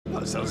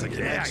Oh, sounds like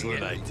an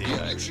excellent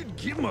idea. You should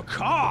give him a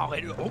call.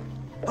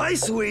 Hi,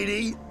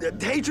 sweetie.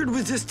 Hatred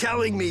was just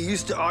telling me he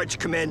used to Arch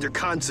Commander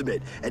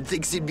Consummate and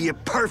thinks he'd be a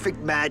perfect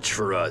match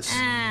for us.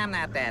 I'm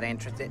not that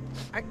interested.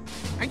 Are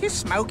you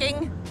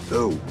smoking?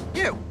 Who?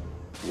 You.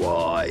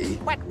 Why?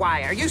 What,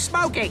 why? Are you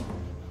smoking?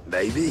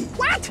 Maybe.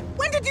 What?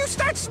 When did you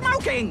start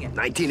smoking?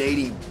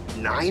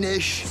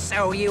 1989-ish?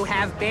 So you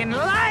have been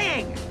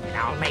lying. It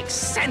all makes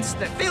sense.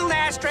 The filled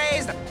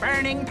ashtrays, the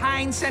burning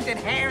pine-scented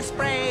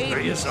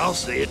hairspray. Yes, I'll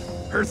say it.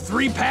 Her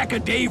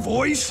 3-pack-a-day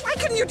voice? Why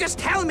couldn't you just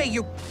tell me,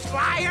 you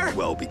liar?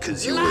 Well,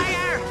 because you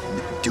Liar!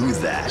 would do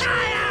that.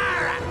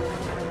 Liar!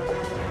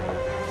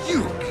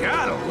 You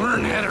gotta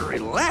learn how to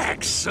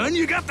relax, son.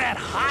 You got that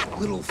hot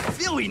little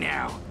filly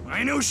now.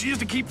 I know she used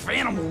to keep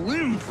Phantom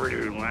Limb pretty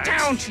relaxed.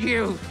 Don't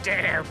you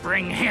dare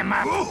bring him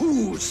up.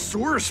 Oh,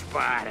 sore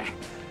spot.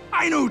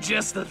 I know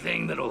just the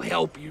thing that'll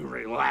help you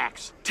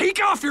relax.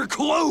 Take off your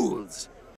clothes.